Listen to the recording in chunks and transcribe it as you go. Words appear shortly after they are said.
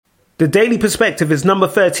The Daily Perspective is number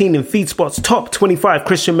 13 in FeedSpot's top 25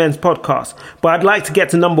 Christian men's podcasts, but I'd like to get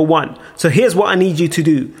to number 1. So here's what I need you to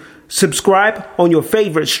do. Subscribe on your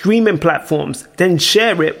favorite streaming platforms, then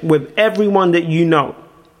share it with everyone that you know.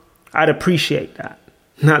 I'd appreciate that.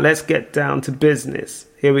 Now let's get down to business.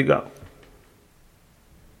 Here we go.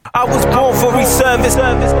 I was born for his service.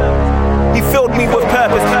 He filled me with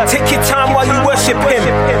purpose. Take your time while you worship him.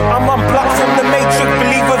 I'm unplugged from the matrix.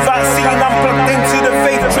 Believe without seeing, I'm plugged into the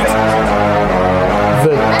matrix.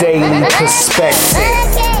 The Daily Perspective.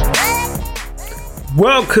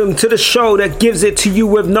 Welcome to the show that gives it to you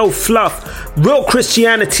with no fluff, real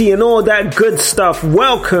Christianity and all that good stuff.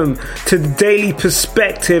 Welcome to the Daily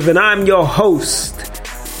Perspective, and I'm your host,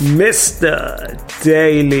 Mr.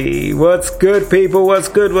 Daily. What's good, people? What's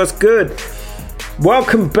good? What's good?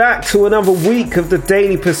 Welcome back to another week of the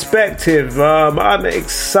Daily Perspective. I'm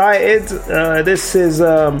excited. This is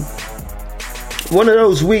one of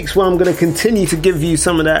those weeks where I'm going to continue to give you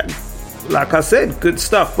some of that, like I said, good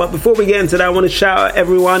stuff. But before we get into that, I want to shout out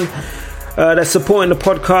everyone that's supporting the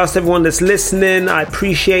podcast, everyone that's listening. I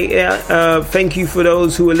appreciate it. Thank you for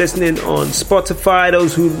those who are listening on Spotify,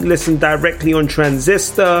 those who listen directly on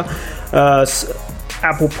Transistor,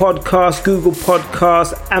 Apple Podcasts, Google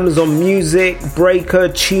Podcasts, Amazon Music, Breaker,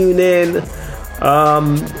 TuneIn,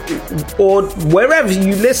 or wherever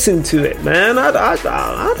you listen to it, man. I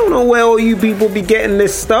don't know where all you people be getting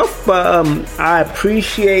this stuff, but I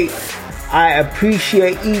appreciate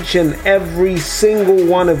each and every single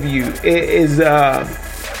one of you. It is a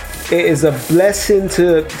blessing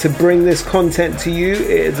to bring this content to you. It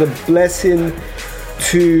is a blessing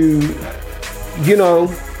to,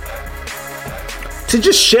 to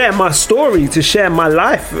just share my story, to share my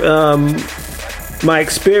life, my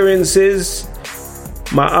experiences,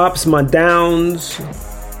 my ups, my downs,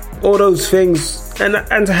 all those things,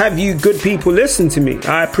 and to have you good people listen to me.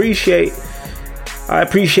 I appreciate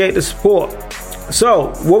the support.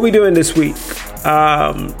 So, what are we doing this week?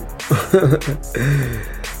 I'm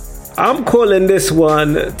calling this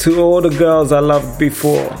one To All the Girls I Loved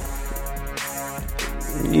Before.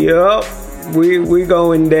 Yup. We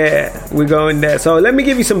going there. We're going there. So let me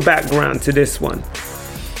give you some background to this one.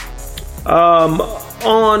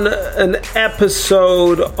 On an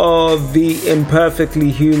episode of the Imperfectly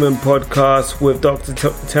Human podcast with Dr.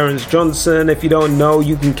 Terence Johnson. If you don't know,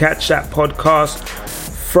 you can catch that podcast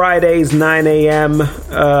Fridays 9 a.m.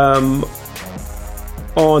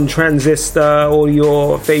 On Transistor or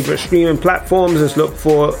your favorite streaming platforms. Just look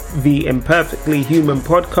for the Imperfectly Human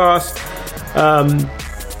podcast.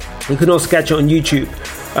 You can also catch it on YouTube.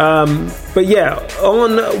 But yeah,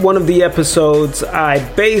 on one of the episodes, I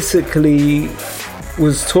basically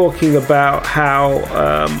was talking about how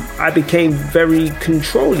I became very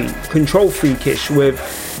control freakish with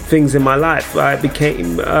things in my life. I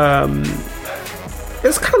became,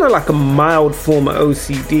 it's kind of like a mild form of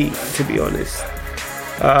OCD, to be honest.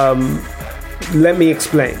 Let me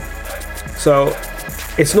explain. So,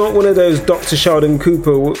 it's not one of those Dr. Sheldon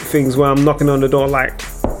Cooper things where I'm knocking on the door like,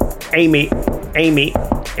 Amy.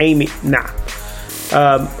 Nah.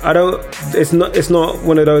 I don't. It's not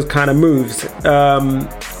one of those kind of moves.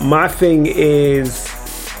 My thing is,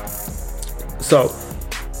 so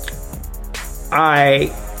I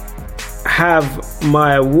have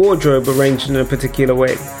my wardrobe arranged in a particular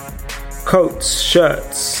way: coats,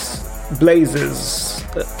 shirts, blazers,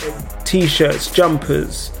 t-shirts,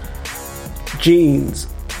 jumpers, jeans,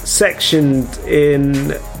 sectioned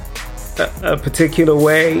in a particular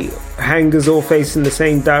way, hangers all facing the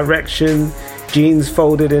same direction, jeans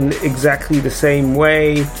folded in exactly the same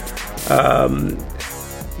way,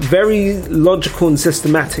 very logical and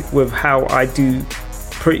systematic with how I do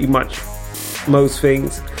pretty much most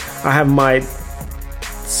things. I have my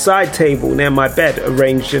side table near my bed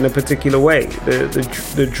arranged in a particular way,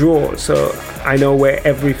 the drawer, so I know where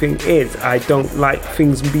everything is. I don't like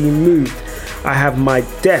things being moved. I have my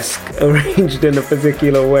desk arranged in a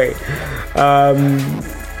particular way.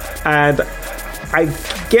 And I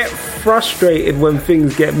get frustrated when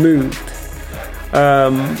things get moved.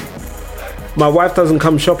 My wife doesn't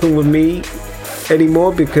come shopping with me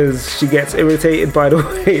anymore because she gets irritated by the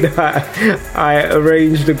way that I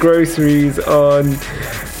arrange the groceries on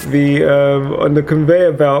the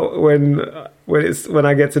conveyor belt when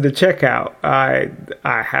I get to the checkout. I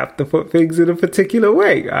have to put things in a particular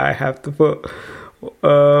way. I have to put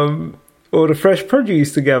all the fresh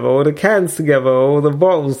produce together, all the cans together, all the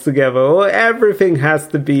bottles together, or everything has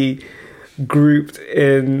to be grouped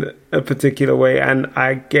in a particular way, and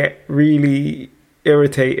I get really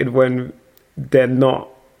irritated when they're not.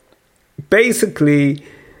 Basically,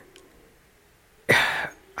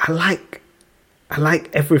 I I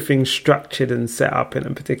like everything structured and set up in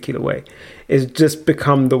a particular way. It's just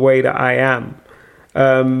become the way that I am.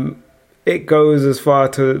 It goes as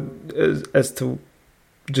far as to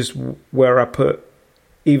just where I put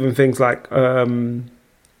even things like so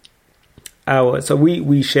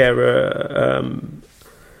we share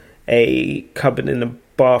a cupboard in the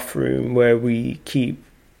bathroom where we keep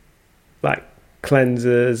like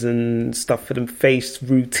cleansers and stuff for the face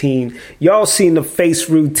routine. Y'all seen the face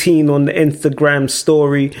routine on the Instagram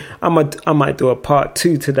story. I might do a part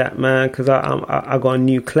 2 to that, man, because I got a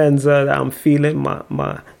new cleanser that I'm feeling,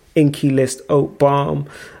 my Inky List Oat Balm.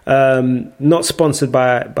 Not sponsored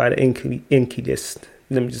by the Inky List.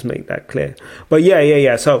 Let me just make that clear. But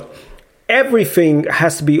yeah. So everything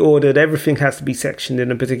has to be ordered. Everything has to be sectioned in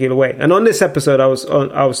a particular way. And on this episode, I was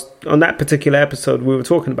on that particular episode, we were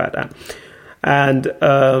talking about that. And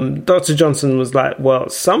Dr. Johnson was like, well,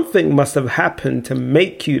 something must have happened to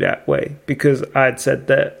make you that way, because I'd said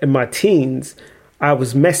that in my teens, I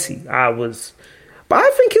was messy. But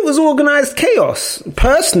I think it was organized chaos.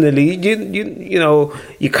 Personally, you know,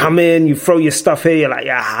 you come in, you throw your stuff here, you're like,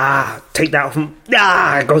 take that from,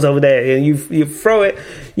 it goes over there. And you throw it,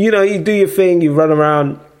 you know, you do your thing, you run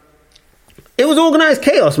around. It was organized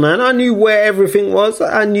chaos, man. I knew where everything was.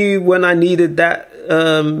 I knew when I needed that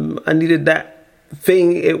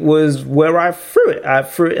thing, it was where I threw it. I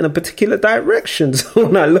threw it in a particular direction. So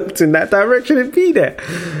when I looked in that direction, it'd be there.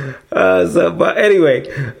 But anyway,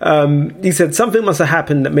 he said something must have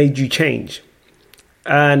happened that made you change.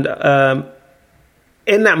 And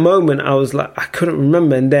in that moment, I was like, I couldn't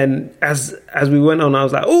remember. And then as we went on, I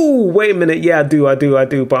was like, oh, wait a minute. Yeah, I do.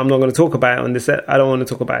 But I'm not going to talk about it on this. I don't want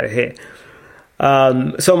to talk about it here.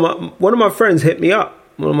 So one of my friends hit me up.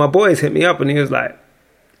 One of my boys hit me up and he was like,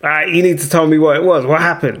 all right, you need to tell me what it was. What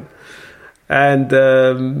happened? And I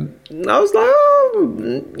was like,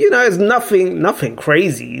 oh, you know, it's nothing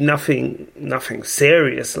crazy, nothing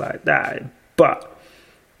serious like that. But,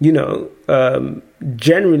 you know,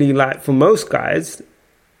 generally, like for most guys,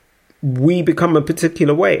 we become a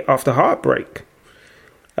particular way after heartbreak.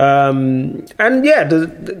 And yeah,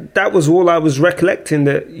 that was all I was recollecting,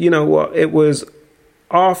 that, you know what, it was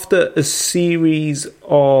after a series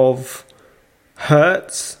of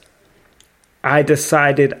hurts, I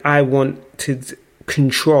decided I wanted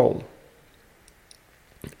control.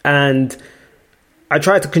 And I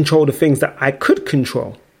tried to control the things that I could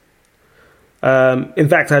control. In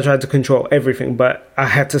fact, I tried to control everything, but I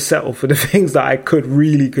had to settle for the things that I could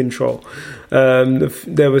really control.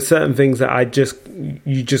 There were certain things that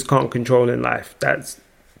you just can't control in life. That's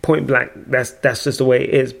point blank. That's just the way it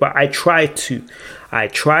is. But I tried to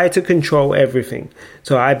control everything.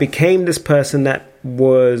 So I became this person that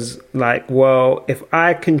was like, well, if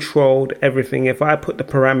I controlled everything, if I put the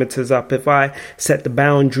parameters up, if I set the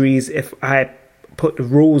boundaries, if I put the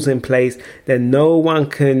rules in place, then no one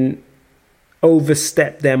can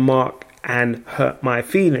overstep their mark and hurt my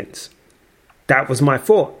feelings. That was my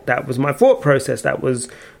thought. That was my thought process. That was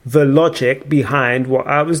the logic behind what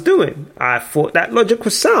I was doing. I thought that logic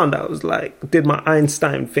was sound. I was like, did my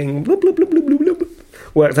Einstein thing, blah, blah, blah, blah, blah, blah, blah.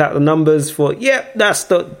 Worked out the numbers for, that's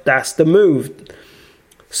the move.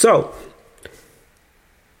 So,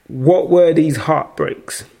 what were these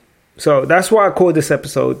heartbreaks? So that's why I called this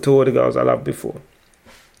episode To All the Girls I Loved Before.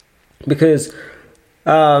 Because,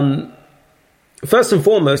 first and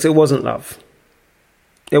foremost, it wasn't love.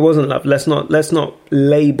 It wasn't love. Let's not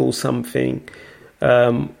label something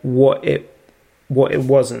what it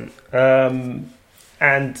wasn't.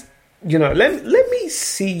 And you know, let me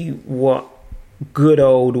see what good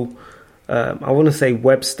old I want to say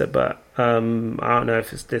Webster, but I don't know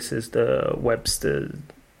if this is the Webster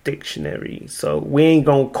dictionary. So we ain't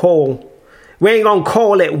gonna call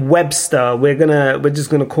it Webster. We're just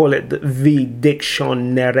gonna call it the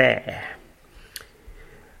dictionary.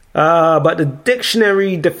 But the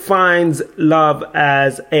dictionary defines love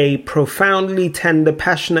as a profoundly tender,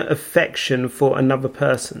 passionate affection for another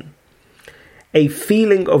person. A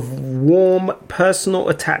feeling of warm personal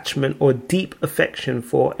attachment or deep affection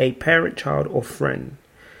for a parent, child, or friend.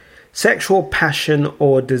 Sexual passion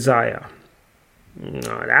or desire.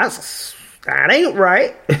 No, that ain't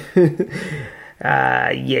right.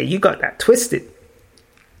 You got that twisted.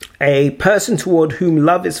 A person toward whom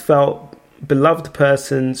love is felt, beloved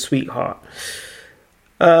person, sweetheart.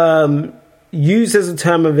 Used as a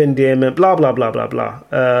term of endearment, blah, blah, blah, blah, blah.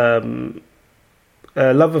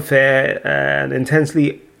 Love affair, an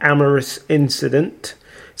intensely amorous incident,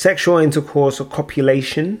 sexual intercourse or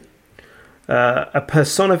copulation, a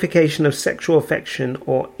personification of sexual affection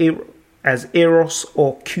or as Eros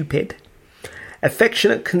or Cupid,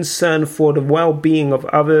 affectionate concern for the well-being of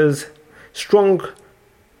others, strong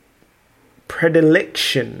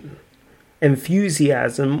predilection,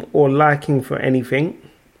 enthusiasm, or liking for anything.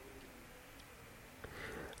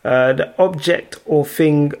 The object or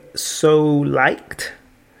thing so liked,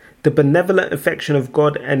 the benevolent affection of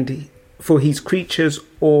God and for his creatures,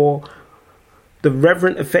 or the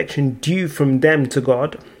reverent affection due from them to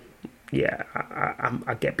God. Yeah,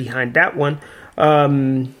 I get behind that one.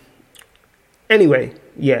 Anyway,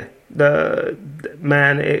 yeah, the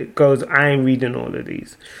man, it goes. I ain't reading all of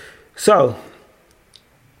these, so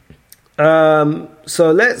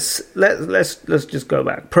let's just go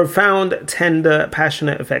back. Profound, tender,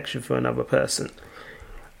 passionate affection for another person.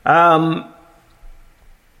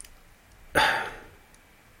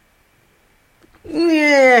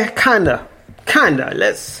 Yeah, kinda.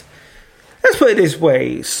 Let's put it this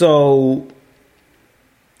way. So,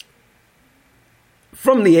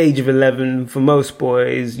 from the age of 11, for most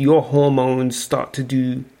boys, your hormones start to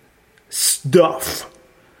do stuff.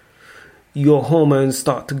 Your hormones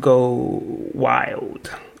start to go wild.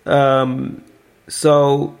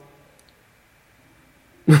 So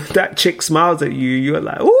that chick smiles at you, you're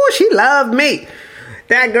like, oh, she loved me.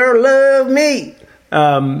 That girl loved me.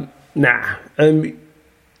 Nah.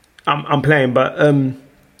 I'm playing, but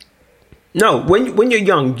no, when you're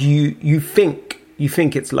young, you think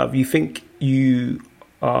it's love. You think you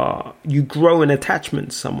grow an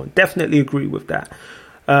attachment to someone. Definitely agree with that.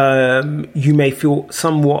 You may feel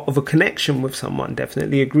somewhat of a connection with someone.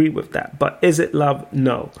 Definitely agree with that. But is it love?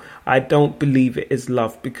 No, I don't believe it is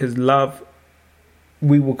love, because love,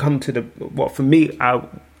 we will come to for me,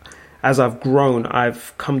 as I've grown,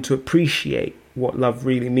 I've come to appreciate what love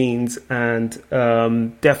really means, and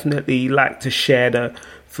definitely like to share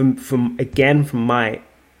from my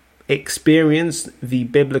experience, the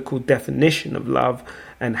biblical definition of love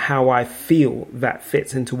and how I feel that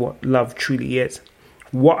fits into what love truly is.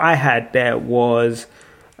 What I had there was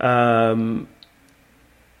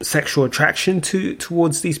sexual attraction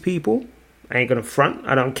towards these people. I ain't gonna front.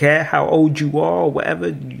 I don't care how old you are or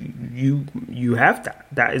whatever. You have that.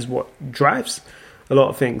 That is what drives a lot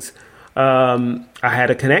of things. I had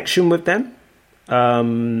a connection with them.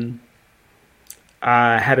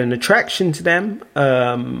 I had an attraction to them.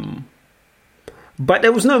 But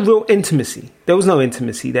there was no real intimacy. There was no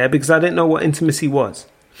intimacy there because I didn't know what intimacy was.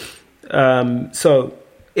 So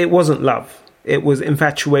it wasn't love. It was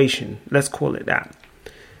infatuation. Let's call it that.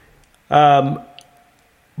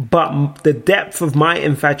 But the depth of my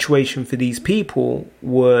infatuation for these people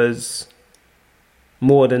was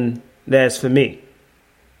more than theirs for me.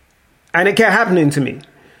 And it kept happening to me.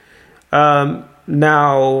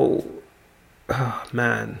 Now, oh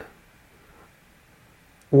man,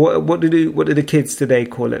 what do the kids today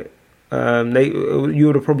call it? You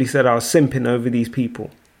would have probably said I was simping over these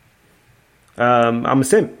people. I'm a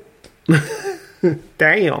simp.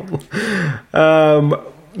 Damn.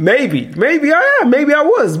 Maybe I am. Maybe I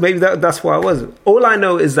was. Maybe that's why I was. All I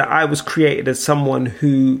know is that I was created as someone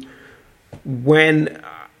who, when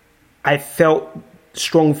I felt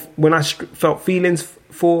felt feelings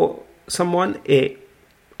for someone,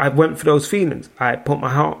 I went for those feelings. I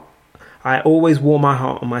always wore my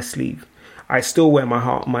heart on my sleeve. I still wear my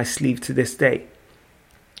heart on my sleeve to this day.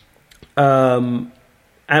 But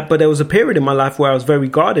there was a period in my life where I was very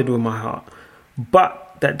guarded with my heart.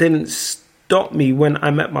 But that didn't stop me. When I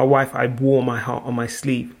met my wife, I wore my heart on my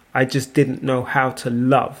sleeve. I just didn't know how to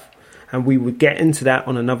love. And we would get into that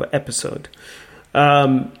on another episode.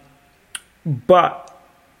 But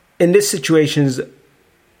in these situations,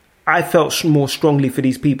 I felt more strongly for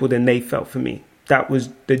these people than they felt for me. That was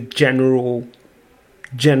the general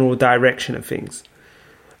direction of things.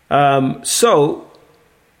 So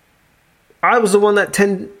I was the one that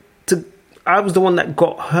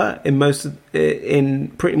got hurt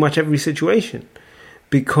in pretty much every situation,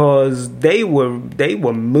 because they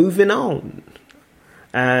were moving on,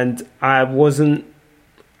 and I wasn't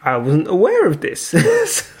aware of this.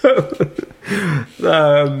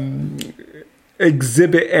 So,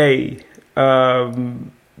 Exhibit A.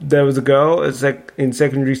 There was a girl in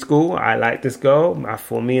secondary school. I liked this girl. I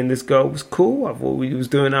thought me and this girl was cool. I thought we was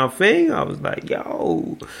doing our thing. I was like,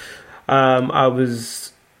 yo. I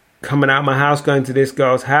was coming out of my house, going to this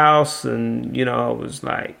girl's house, and I was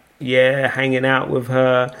like, yeah, hanging out with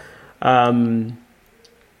her.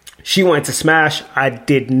 She wanted to smash. I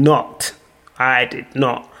did not. I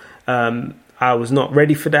was not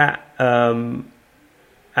ready for that.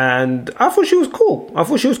 And I thought she was cool. I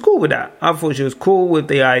with that. I thought she was cool with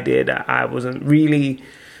the idea that I wasn't ready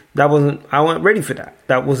for that.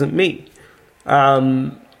 That wasn't me.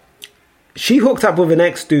 She hooked up with an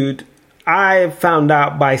ex-dude. I found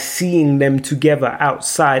out by seeing them together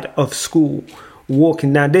outside of school,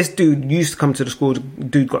 walking. Now, this dude used to come to the school. The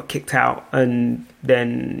dude got kicked out and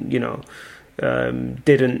then,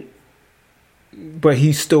 didn't. But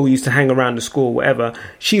he still used to hang around the school, whatever.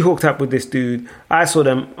 She hooked up with this dude. I saw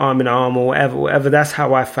them arm in arm or whatever. That's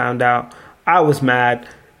how I found out. I was mad.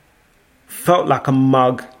 Felt like a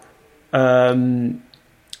mug. And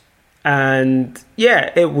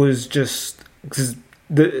yeah, it was just...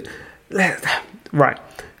 Right.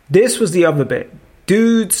 This was the other bit.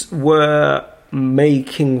 Dudes were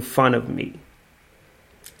making fun of me.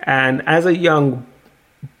 And as a young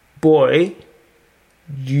boy...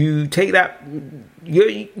 you take that,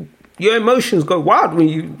 your emotions go wild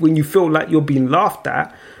when you feel like you're being laughed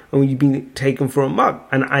at and when you've been taken for a mug,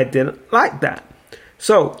 and I didn't like that.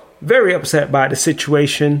 So very upset by the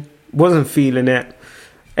situation, wasn't feeling it.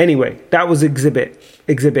 Anyway, that was exhibit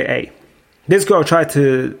A. This girl tried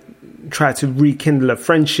to rekindle a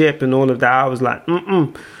friendship and all of that. I was like,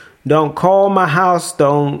 don't call my house,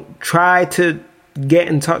 don't try to get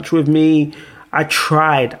in touch with me. I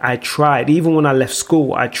tried. Even when I left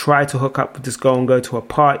school, I tried to hook up with this girl and go to a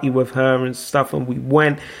party with her and stuff. And we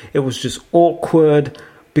went. It was just awkward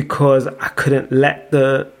because I couldn't let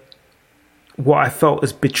what I felt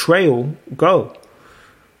as betrayal go.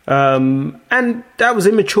 And that was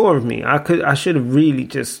immature of me. I should have really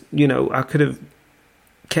just, I could have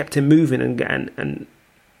kept it moving and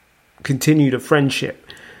continued a friendship,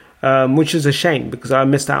 which is a shame because I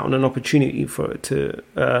missed out on an opportunity for it to...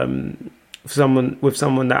 someone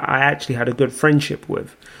that I actually had a good friendship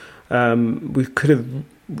with. We could have,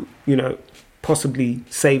 possibly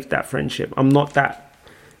saved that friendship. I'm not that,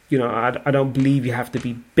 I don't believe you have to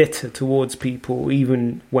be bitter towards people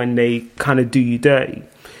even when they kind of do you dirty.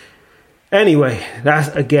 Anyway,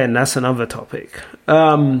 that's another topic.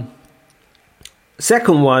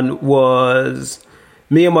 Second one was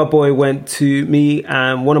me and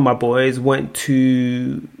one of my boys went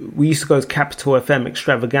to, we used to go to Capital FM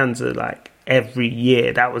Extravaganza like every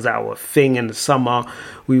year. That was our thing in the summer.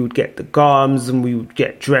 We would get the gums and we would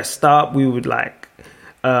get dressed up. We would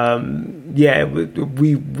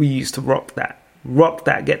we used to rock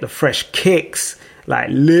that, get the fresh kicks, like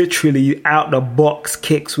literally out the box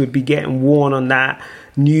kicks would be getting worn on that,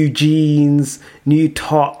 new jeans, new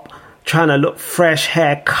top, trying to look fresh,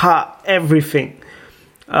 hair cut, everything.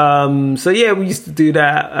 So yeah, we used to do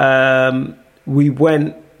that. We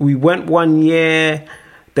went one year.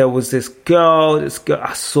 There was this girl,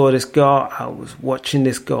 I saw this girl. I was watching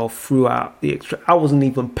this girl throughout the extra. I wasn't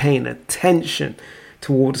even paying attention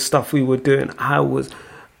to all the stuff we were doing. I was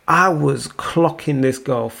clocking this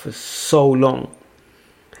girl for so long.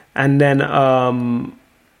 And then, I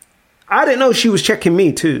didn't know she was checking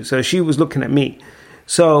me too. So she was looking at me.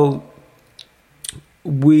 So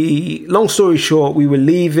long story short, we were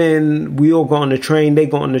leaving. We all got on the train. They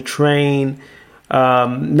got on the train.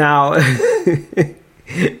 Now,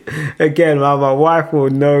 again, my wife will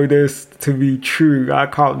know this to be true. I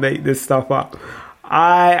can't make this stuff up.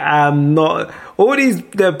 I am not...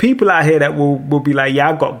 the people out here that will be like, yeah,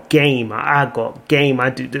 I got game. I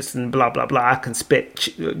do this and blah, blah, blah. I can spit.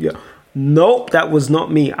 Nope, that was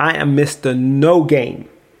not me. I am Mr. No Game.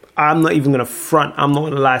 I'm not even going to front. I'm not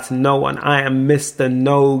going to lie to no one. I am Mr.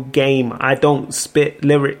 No Game. I don't spit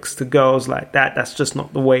lyrics to girls like that. That's just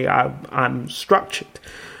not the way I'm structured.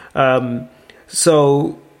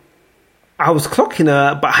 So I was clocking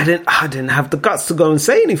her, but I didn't have the guts to go and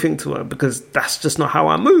say anything to her because that's just not how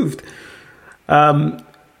I moved. And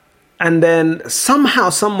then somehow,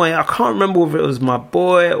 some way, I can't remember whether it was my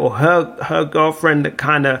boy or her girlfriend that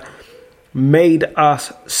kind of made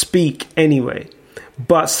us speak anyway.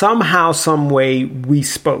 But somehow, some way, we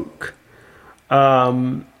spoke.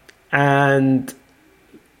 And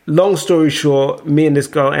long story short, me and this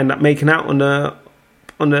girl ended up making out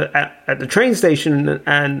at the train station,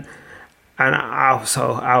 and I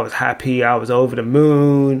was happy. I was over the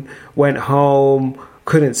moon. Went home,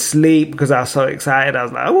 couldn't sleep because I was so excited. I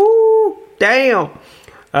was like, "Ooh, damn!"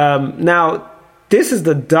 Now this is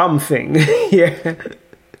the dumb thing. Yeah,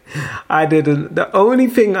 I didn't. The only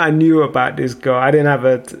thing I knew about this girl, I didn't have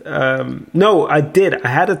no, I did. I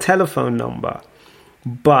had a telephone number,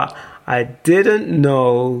 but I didn't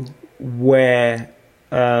know where.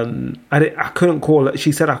 I couldn't call her.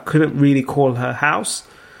 She said I couldn't really call her house.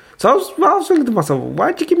 So I was thinking to myself,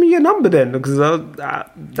 why'd you give me your number then? Because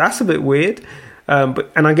that's a bit weird.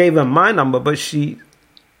 And I gave her my number, but she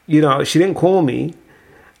didn't call me,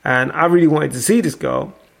 and I really wanted to see this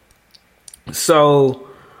girl. So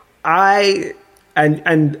let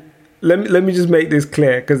me just make this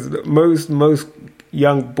clear, because most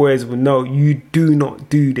young boys will know you do not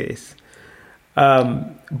do this.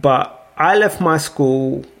 But I left my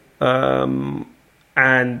school, and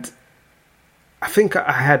I think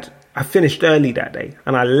I finished early that day,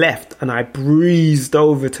 and I left and I breezed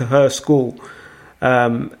over to her school,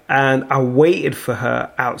 and I waited for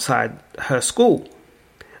her outside her school.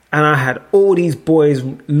 And I had all these boys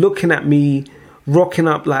looking at me, rocking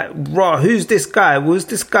up like, "Raw, who's this guy? Who's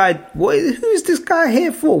this guy? Who's this guy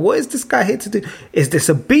here for? What is this guy here to do? Is this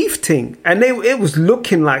a beef thing?" And it was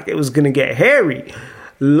looking like it was going to get hairy.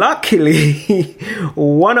 Luckily,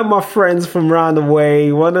 one of my friends from round the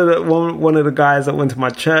way, one of the guys that went to my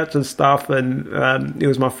church and stuff, and it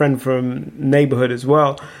was my friend from neighborhood as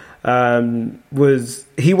well.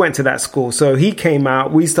 He went to that school, so he came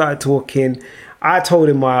out. We started talking. I told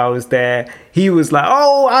him while I was there. He was like,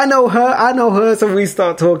 "Oh, I know her." So we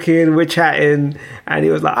start talking, we're chatting, and he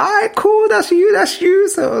was like, "All right, cool, that's you."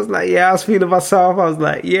 So I was like, "Yeah," I was feeling myself. I was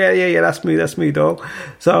like, yeah, that's me, dog.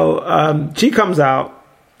 So she comes out,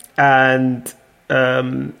 and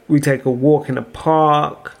we take a walk in the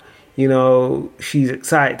park. You know, she's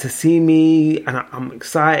excited to see me, and I'm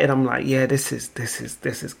excited. I'm like, yeah, this is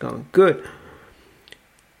going good.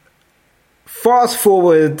 Fast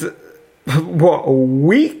forward, what, a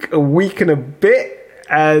week and a bit,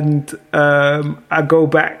 and I go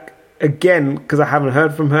back again because I haven't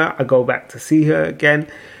heard from her. I go back to see her again,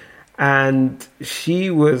 and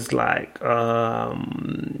she was like,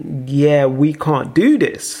 "Yeah, we can't do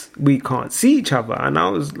this. We can't see each other." And I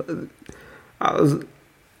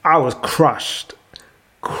was crushed.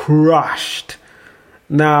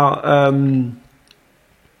 Now,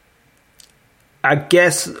 I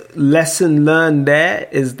guess lesson learned there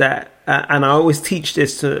is that. And I always teach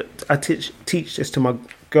this to my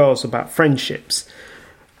girls about friendships.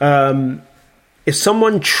 If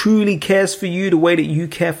someone truly cares for you the way that you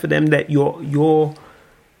care for them, that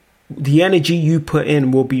the energy you put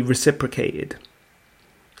in will be reciprocated.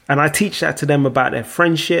 And I teach that to them about their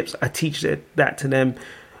friendships. I teach that to them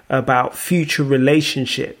about future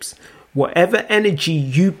relationships. Whatever energy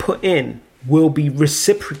you put in will be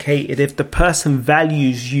reciprocated if the person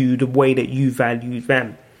values you the way that you value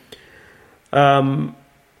them. And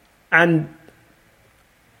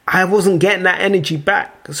I wasn't getting that energy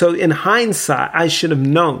back. So in hindsight, I should have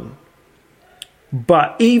known.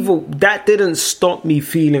 But that didn't stop me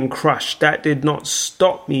feeling crushed. That did not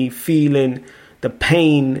stop me feeling the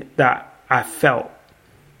pain that I felt.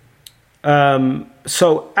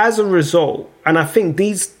 So as a result, and I think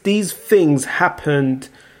these things happened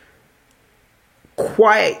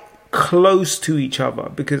quite close to each other,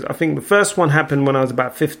 because I think the first one happened when I was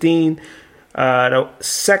about 15. The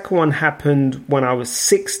second one happened when I was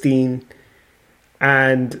 16,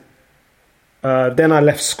 and then I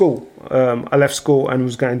left school. I left school and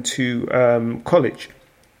was going to college.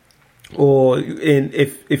 Or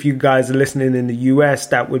if you guys are listening in the US,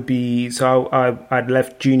 that would be, so I'd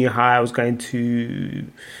left junior high. I was going to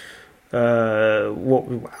I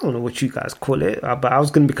don't know what you guys call it, but I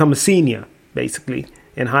was going to become a senior basically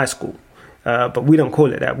in high school. But we don't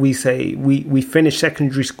call it that. We say we finish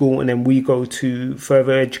secondary school and then we go to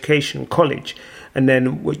further education, college. And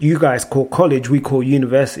then what you guys call college, we call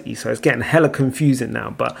university. So it's getting hella confusing now.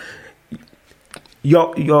 But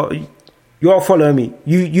you're following me.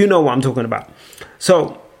 You know what I'm talking about.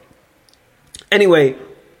 So anyway,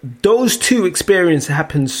 those two experiences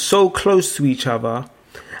happened so close to each other.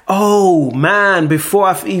 Oh man, before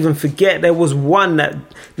I even forget, there was one that,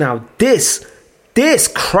 now this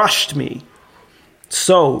crushed me.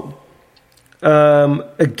 So,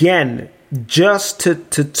 again, just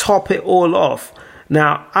to top it all off.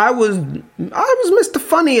 Now, I was Mr.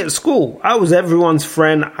 Funny at school. I was everyone's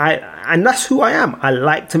friend. And that's who I am. I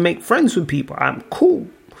like to make friends with people. I'm cool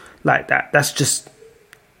like that. That's just.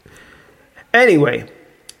 Anyway,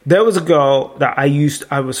 there was a girl that I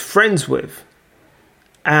was friends with.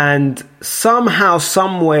 And somehow,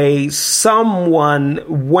 some way,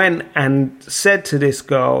 someone went and said to this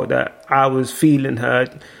girl that I was feeling her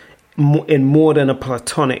in more than a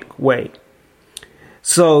platonic way.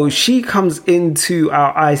 So she comes into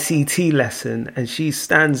our ICT lesson and she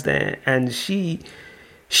stands there and she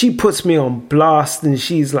puts me on blast, and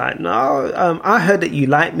she's like, "No, I heard that you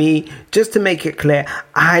like me. Just to make it clear,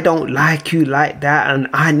 I don't like you like that, and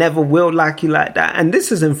I never will like you like that." And this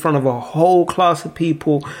is in front of a whole class of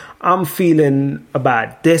people. I'm feeling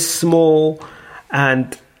about this small,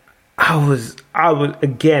 and I was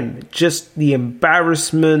again, just the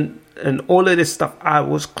embarrassment and all of this stuff. I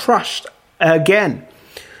was crushed again.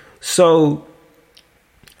 So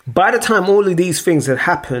by the time all of these things had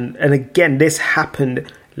happened, and again, this happened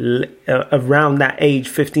around that age,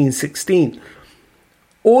 15, 16,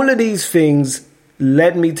 all of these things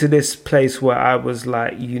led me to this place where I was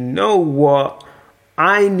like, you know what?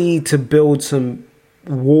 I need to build some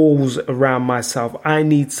walls around myself. I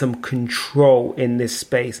need some control in this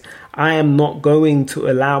space. I am not going to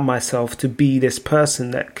allow myself to be this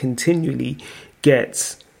person that continually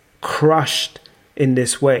gets crushed in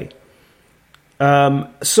this way.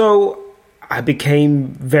 So I became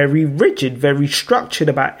very rigid, very structured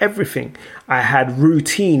about everything. I had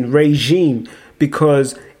routine, regime,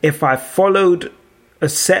 because if I followed a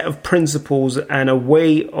set of principles and a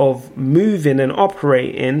way of moving and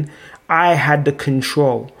operating, I had the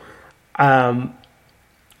control. I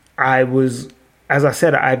was, as I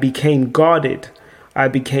said, I became guarded. I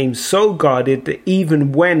became so guarded that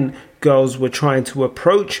even when girls were trying to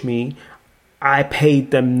approach me, I paid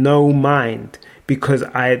them no mind because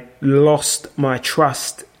I lost my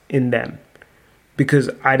trust in them. Because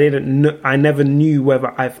I never knew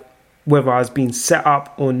whether I was being set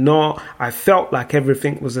up or not. I felt like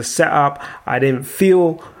everything was a setup. I didn't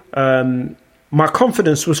feel, my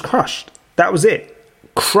confidence was crushed. That was it.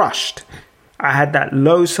 Crushed. I had that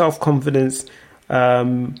low self-confidence.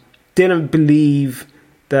 Didn't believe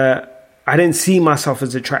that, I didn't see myself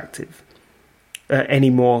as attractive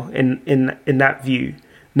anymore in that view.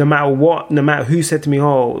 No matter what, no matter who said to me,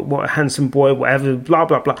 oh, what a handsome boy, whatever, blah,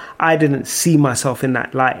 blah, blah. I didn't see myself in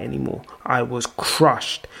that light anymore. I was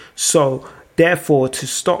crushed. So therefore, to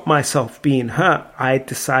stop myself being hurt, I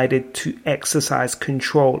decided to exercise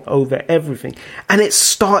control over everything. And it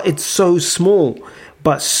started so small,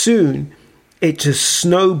 but soon it just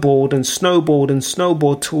snowballed and snowballed and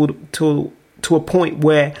snowballed to a point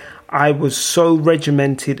where I was so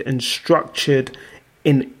regimented and structured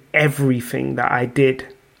in everything that I did.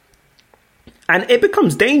 And it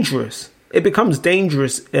becomes dangerous. It becomes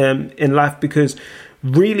dangerous in life because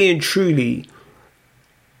really and truly,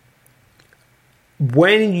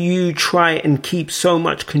 when you try and keep so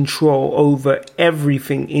much control over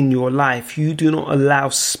everything in your life, you do not allow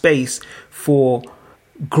space for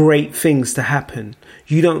great things to happen.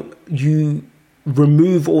 You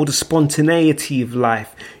remove all the spontaneity of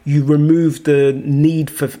life. You remove the need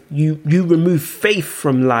for, you remove faith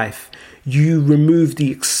from life. You remove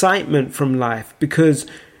the excitement from life because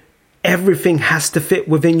everything has to fit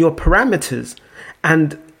within your parameters.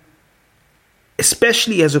 And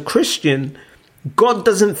especially as a Christian, God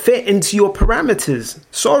doesn't fit into your parameters.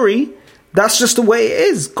 Sorry, that's just the way it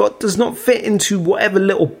is. God does not fit into whatever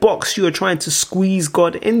little box you are trying to squeeze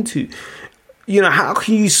God into. You know, how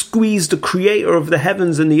can you squeeze the creator of the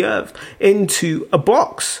heavens and the earth into a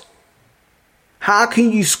box? How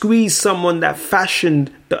can you squeeze someone that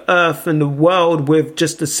fashioned the earth and the world with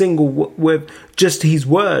just with just his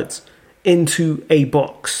words into a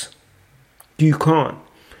box? You can't.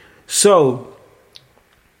 So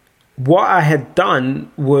what I had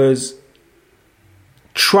done was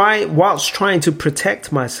whilst trying to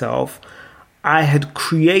protect myself, I had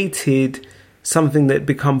created something that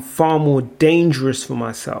become far more dangerous for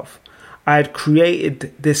myself. I had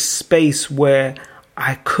created this space where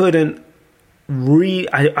I couldn't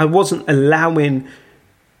I wasn't allowing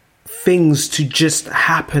things to just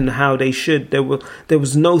happen how they should. There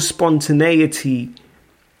was no spontaneity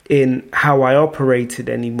in how I operated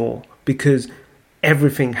anymore because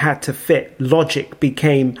everything had to fit. Logic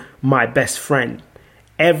became my best friend.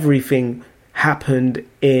 Everything happened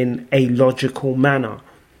in a logical manner.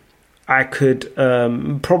 I could,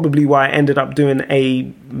 probably why I ended up doing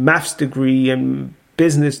a maths degree and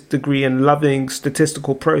business degree and loving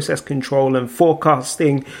statistical process control and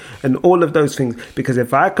forecasting and all of those things. Because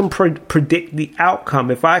if I can predict the outcome,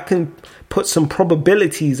 if I can put some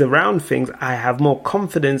probabilities around things, I have more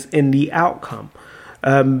confidence in the outcome.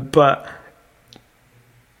 But,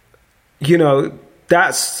 you know,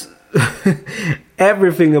 that's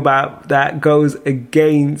everything about that goes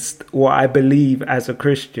against what I believe as a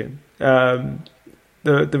Christian. The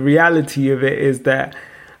reality of it is that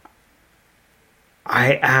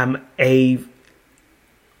I am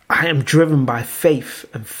driven by faith,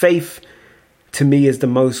 and faith to me is the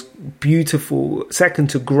most beautiful, second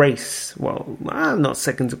to grace. Well, not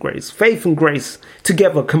second to grace. Faith and grace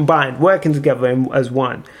together, combined, working together as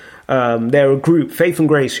one. They're a group, faith and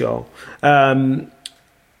grace, y'all.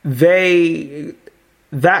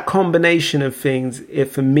 That combination of things,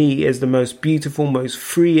 for me, is the most beautiful, most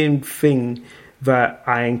freeing thing that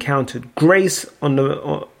I encountered. Grace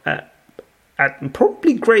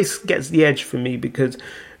probably grace gets the edge for me, because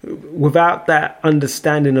without that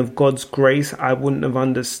understanding of God's grace, I wouldn't have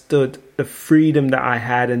understood the freedom that I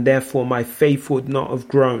had, and therefore my faith would not have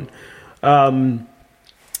grown.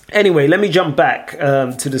 Anyway, let me jump back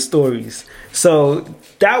to the stories. So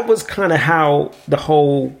that was kind of how the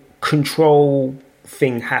whole control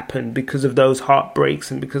thing happened, because of those heartbreaks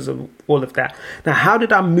and because of all of that. Now, how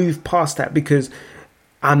did I move past that? Because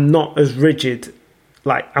I'm not as rigid.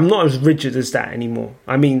 I'm not as rigid as that anymore.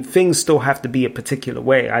 I mean, things still have to be a particular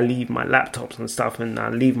way. I leave my laptops and stuff, and I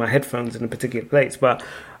leave my headphones in a particular place. But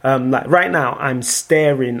right now, I'm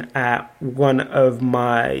staring at one of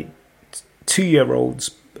my 2-year-old's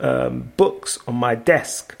books on my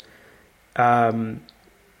desk. That's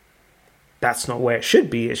not where it should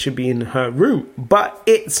be. It should be in her room. But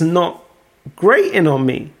it's not grating on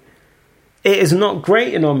me. It is not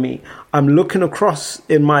grating on me. I'm looking across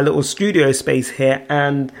in my little studio space here,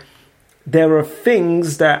 and there are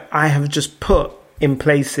things that I have just put in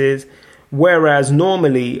places, whereas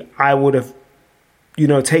normally I would have,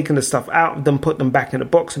 taken the stuff out of them, put them back in the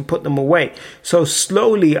box and put them away. So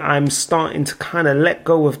slowly I'm starting to kind of let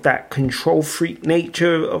go of that control freak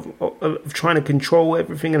nature of trying to control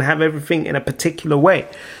everything and have everything in a particular way.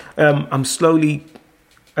 I'm slowly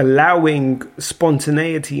allowing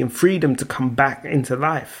spontaneity and freedom to come back into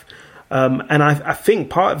life. And I think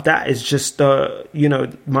part of that is just, me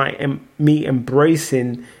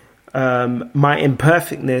embracing my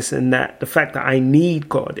imperfectness, and that the fact that I need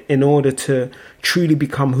God in order to truly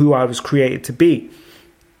become who I was created to be.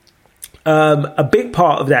 A big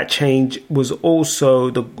part of that change was also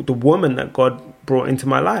the woman that God brought into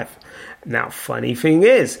my life. Now, funny thing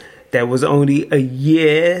is, there was only a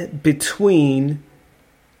year between,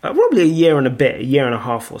 probably a year and a bit, a year and a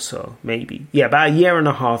half or so, maybe. Yeah, about a year and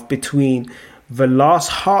a half between the last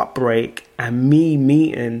heartbreak and me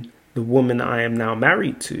meeting the woman I am now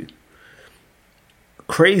married to.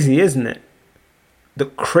 Crazy, isn't it? The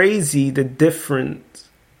difference,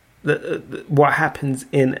 what happens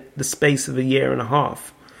in the space of a year and a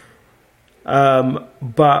half.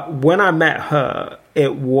 But when I met her,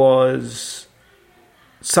 it was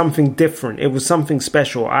something different. It was something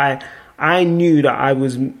special. I knew that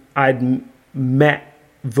I'd met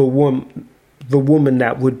the woman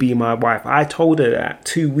that would be my wife. I told her that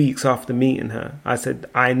 2 weeks after meeting her. I said,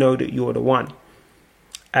 I know that you're the one.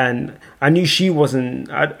 And I knew she wasn't.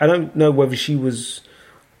 I don't know whether she was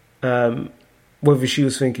thinking,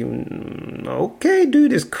 okay,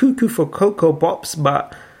 dude, it's cuckoo for Cocoa Pops,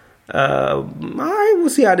 but I will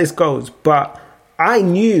see how this goes. But I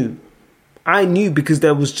knew because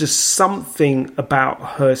there was just something about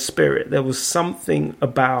her spirit. There was something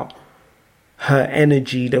about her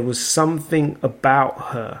energy. There was something about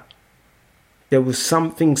her. There was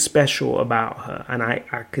something special about her. And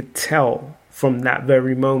I could tell from that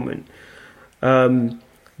very moment.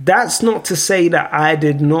 That's not to say that I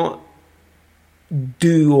did not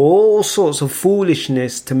do all sorts of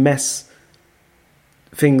foolishness to mess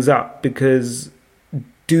things up, because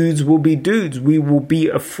dudes will be dudes. We will be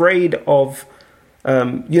afraid of,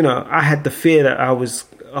 I had the fear that I was,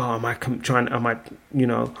 am I trying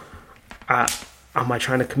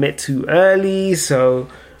to commit too early? So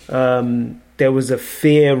there was a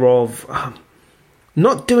fear of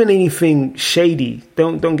not doing anything shady.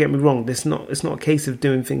 Don't get me wrong. It's not a case of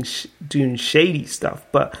doing shady stuff,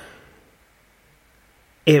 but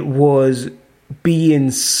it was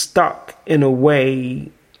being stuck in a way.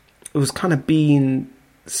 It was kind of being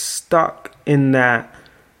stuck in that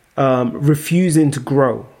refusing to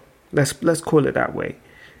grow. Let's call it that way.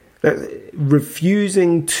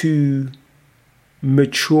 Refusing to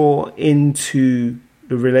mature into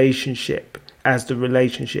the relationship as the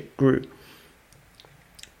relationship grew.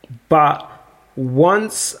 But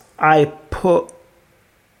once I put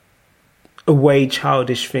away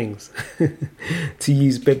childish things, to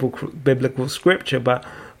use biblical scripture, but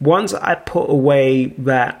once I put away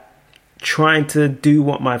that trying to do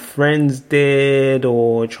what my friends did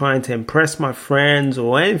or trying to impress my friends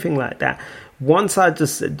or anything like that, once I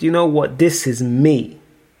just said, you know what, this is me,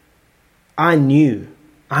 I knew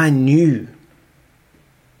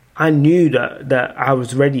that I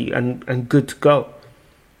was ready and good to go.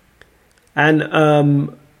 And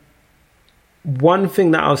one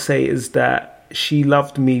thing that I'll say is that she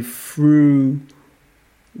loved me through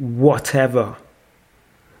whatever.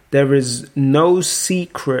 There is no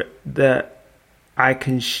secret that I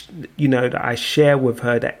can, that I share with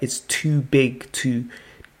her that it's too big to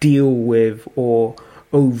deal with or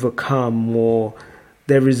overcome, or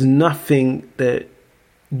there is nothing that,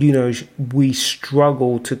 we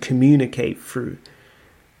struggle to communicate through.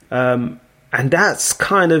 And that's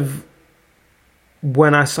kind of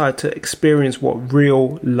when I started to experience what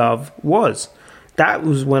real love was. That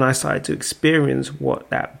was when I started to experience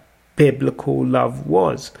what that biblical love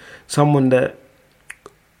was. Someone that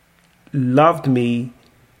loved me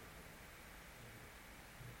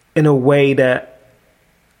in a way that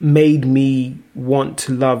made me want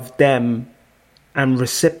to love them and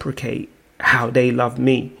reciprocate how they love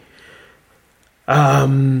me.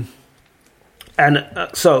 So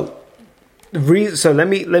let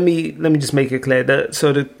me just make it clear that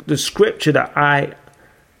the scripture that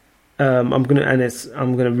I'm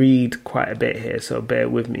gonna read quite a bit here, so bear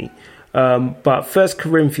with me. But 1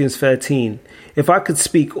 Corinthians 13, if I could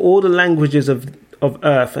speak all the languages of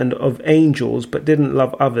earth and of angels, but didn't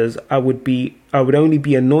love others, I would only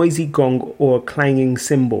be a noisy gong or a clanging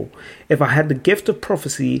cymbal. If I had the gift of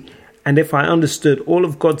prophecy, and if I understood all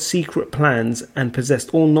of God's secret plans and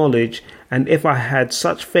possessed all knowledge, and if I had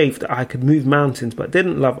such faith that I could move mountains but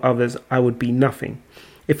didn't love others, I would be nothing.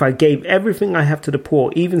 If I gave everything I have to the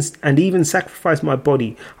poor, even sacrificed my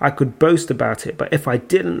body, I could boast about it. But if I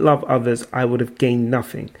didn't love others, I would have gained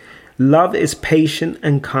nothing. Love is patient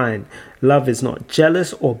and kind. Love is not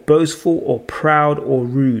jealous or boastful or proud or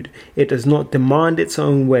rude. It does not demand its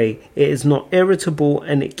own way. It is not irritable,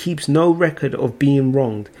 and it keeps no record of being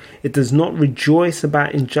wronged. It does not rejoice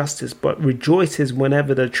about injustice, but rejoices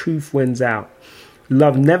whenever the truth wins out.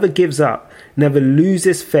 Love never gives up, never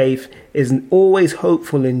loses faith, is always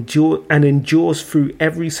hopeful, and endures through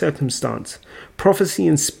every circumstance. Prophecy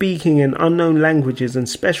and speaking in unknown languages and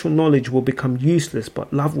special knowledge will become useless,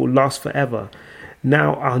 but love will last forever.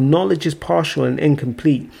 Now our knowledge is partial and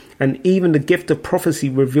incomplete, and even the gift of prophecy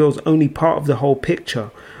reveals only part of the whole picture.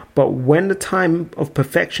 But when the time of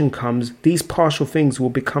perfection comes, these partial things will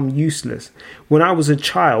become useless. When I was a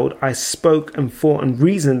child, I spoke and thought and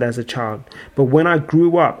reasoned as a child. But when I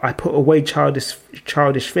grew up, I put away childish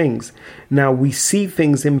things. Now we see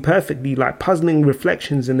things imperfectly, like puzzling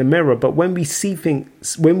reflections in the mirror. But when we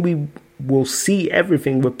will see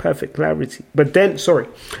everything with perfect clarity. But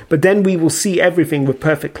then we will see everything with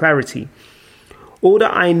perfect clarity. All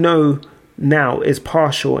that I know now is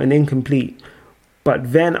partial and incomplete.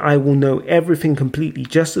 But then I will know everything completely,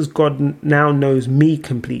 just as God now knows me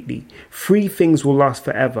completely. 3 things will last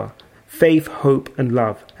forever: faith, hope, and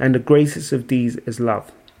love. And the greatest of these is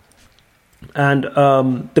love. And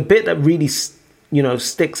the bit that really,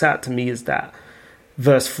 sticks out to me is that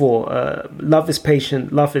verse 4. Love is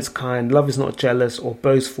patient, love is kind, love is not jealous or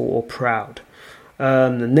boastful or proud.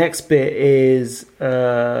 The next bit is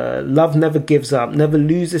love never gives up, never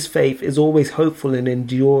loses faith, is always hopeful, and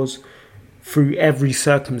endures through every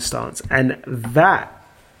circumstance. And that,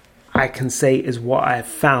 I can say, is what I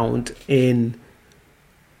found in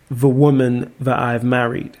the woman that I've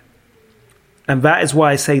married. And that is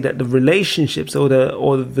why I say that the relationships or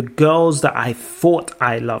the girls that I thought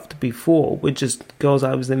I loved before were just girls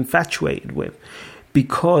I was infatuated with,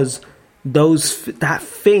 because that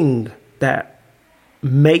thing that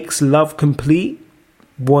makes love complete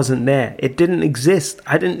wasn't there. It didn't exist.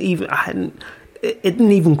 It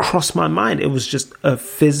didn't even cross my mind. It was just a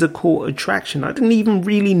physical attraction. I didn't even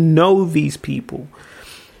really know these people.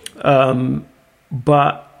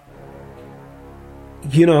 But,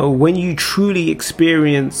 when you truly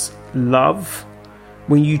experience love,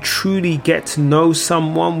 when you truly get to know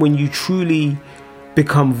someone, when you truly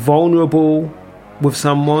become vulnerable with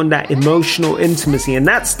someone, that emotional intimacy, and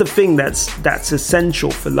that's the thing that's essential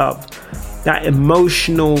for love, that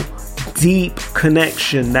emotional, deep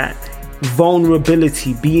connection, that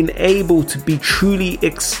vulnerability, being able to be truly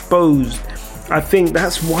exposed. I think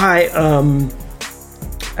that's why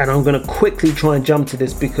and I'm going to quickly try and jump to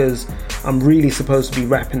this because I'm really supposed to be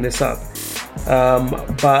wrapping this up,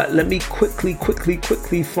 but let me quickly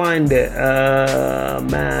find it.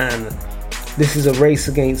 Man, this is a race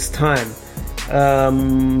against time.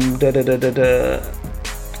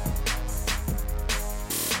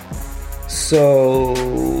 So,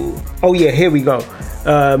 here we go.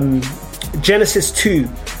 Genesis 2,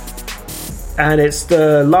 and it's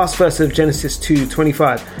the last verse of Genesis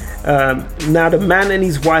 2:25. Now the man and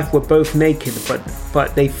his wife were both naked,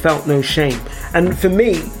 but they felt no shame. And for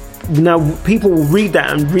me, now people will read that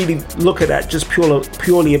and really look at that just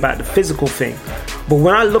purely about the physical thing. But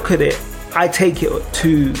when I look at it, I take it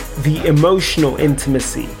to the emotional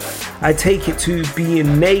intimacy. I take it to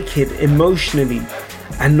being naked emotionally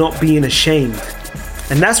and not being ashamed.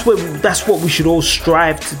 And that's what we should all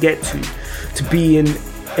strive to get to being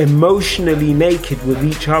emotionally naked with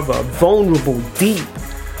each other, vulnerable, deep,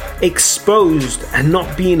 exposed, and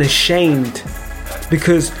not being ashamed.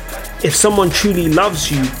 Because if someone truly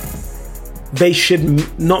loves you, they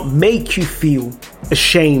should not make you feel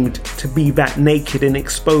ashamed to be that naked and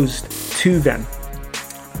exposed to them.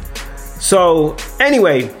 So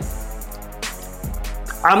anyway,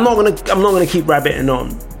 I'm not gonna keep rabbiting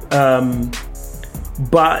on.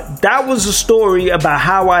 But that was a story about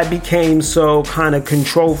how I became so kind of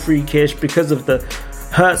control freakish because of the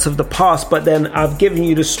hurts of the past, but then I've given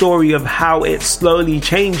you the story of how it's slowly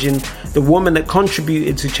changing, the woman that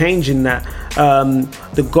contributed to changing that,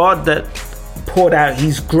 the God that poured out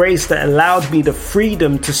his grace that allowed me the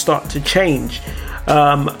freedom to start to change.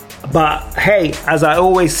 But hey, as I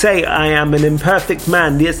always say, I am an imperfect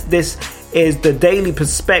man. This is the Daily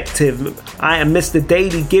Perspective. I am Mr.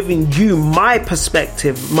 Daily, giving you my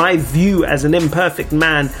perspective, my view as an imperfect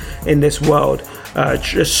man in this world,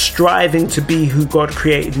 just striving to be who God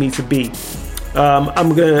created me to be.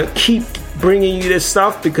 I'm going to keep bringing you this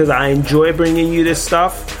stuff because I enjoy bringing you this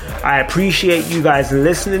stuff. I appreciate you guys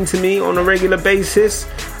listening to me on a regular basis.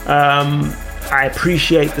 I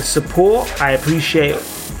appreciate the support. I appreciate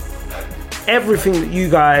everything that you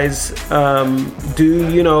guys do.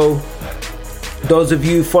 You know, those of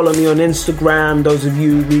you follow me on Instagram, those of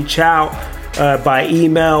you reach out by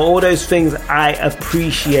email, all those things, I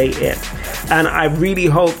appreciate it. And I really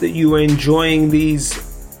hope that you are enjoying these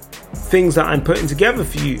things that I'm putting together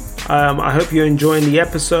for you. I hope you're enjoying the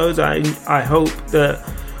episodes. I hope that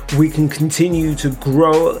we can continue to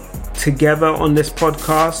grow together on this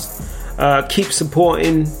podcast. Keep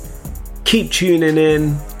supporting, keep tuning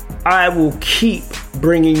in. I will keep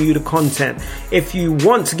bringing you the content. If you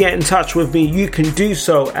want to get in touch with me, you can do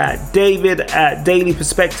so at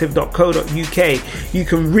david@dailyperspective.co.uk. You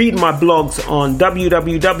can read my blogs on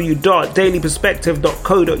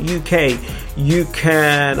www.dailyperspective.co.uk. You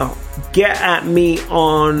can get at me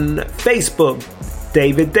on Facebook,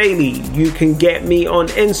 David Daily. You can get me on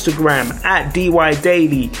Instagram at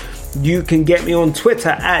DYDaily. You can get me on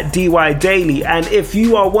Twitter at DYDaily. And if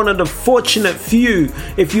you are one of the fortunate few,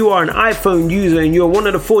 if you are an iPhone user and you're one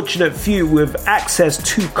of the fortunate few with access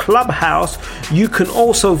to Clubhouse, you can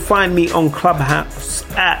also find me on Clubhouse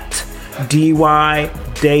at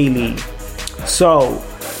DYDaily. So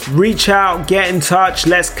reach out, get in touch,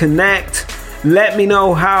 let's connect. Let me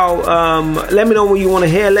know let me know what you want to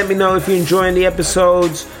hear. Let me know if you're enjoying the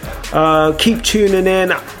episodes. Keep tuning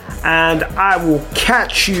in, and I will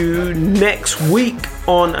catch you next week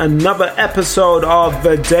on another episode of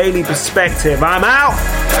The Daily Perspective. I'm out.